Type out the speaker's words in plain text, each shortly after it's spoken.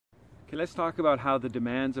Okay, let's talk about how the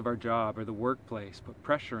demands of our job or the workplace put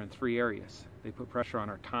pressure in three areas. They put pressure on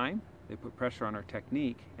our time, they put pressure on our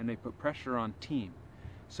technique, and they put pressure on team.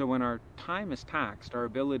 So when our time is taxed, our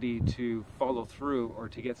ability to follow through or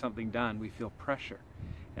to get something done, we feel pressure.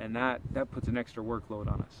 And that puts an extra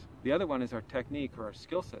workload on us. The other one is our technique or our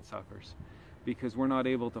skill set suffers because we're not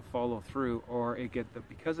able to follow through, or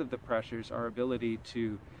because of the pressures, our ability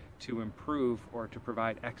to improve or to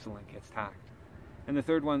provide excellence gets taxed. And the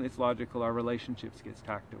third one is logical, our relationships gets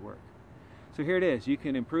tacked at work. So here it is, you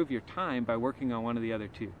can improve your time by working on one of the other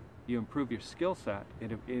two. You improve your skill set,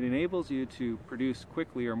 it enables you to produce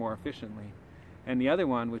quickly or more efficiently. And the other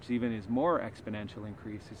one, which even is more exponential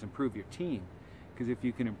increase, is improve your team. Because if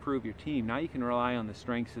you can improve your team, now you can rely on the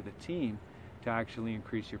strengths of the team to actually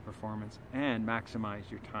increase your performance and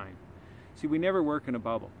maximize your time. See, we never work in a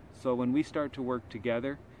bubble. So when we start to work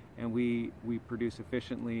together, and we produce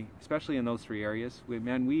efficiently, especially in those three areas,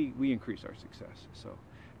 we increase our success. So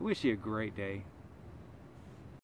I wish you a great day.